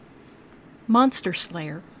Monster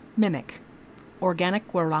Slayer, Mimic, Organic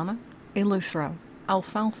Guarana, Eleuthro,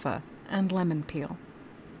 Alfalfa, and Lemon Peel.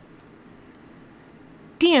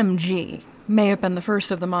 DMG may have been the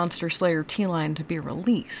first of the Monster Slayer tea line to be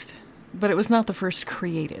released, but it was not the first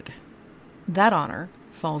created. That honor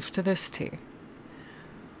falls to this tea.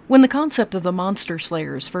 When the concept of the Monster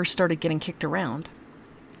Slayers first started getting kicked around,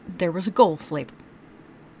 there was a goal flavor.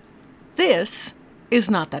 This is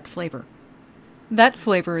not that flavor. That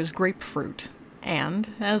flavor is grapefruit, and,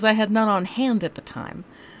 as I had none on hand at the time,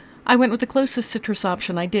 I went with the closest citrus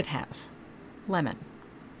option I did have, lemon.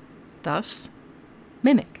 Thus,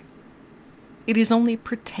 Mimic. It is only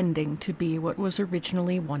pretending to be what was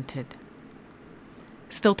originally wanted.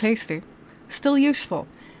 Still tasty, still useful,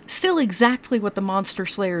 still exactly what the Monster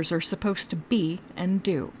Slayers are supposed to be and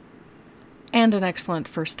do, and an excellent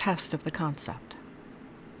first test of the concept.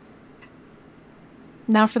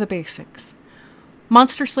 Now for the basics.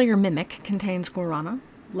 Monster Slayer Mimic contains guarana,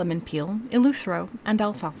 lemon peel, eleuthro, and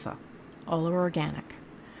alfalfa. All are organic.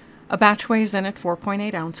 A batch weighs in at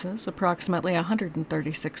 4.8 ounces, approximately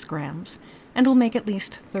 136 grams, and will make at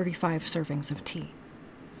least 35 servings of tea.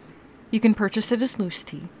 You can purchase it as loose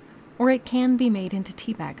tea, or it can be made into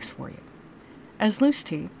tea bags for you. As loose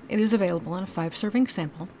tea, it is available in a 5-serving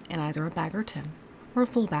sample in either a bag or tin, or a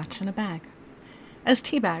full batch in a bag. As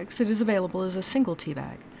tea bags, it is available as a single tea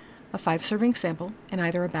bag, a 5-serving sample in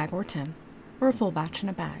either a bag or tin, or a full batch in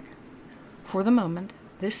a bag. For the moment,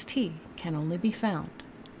 this tea can only be found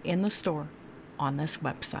in the store on this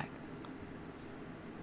website.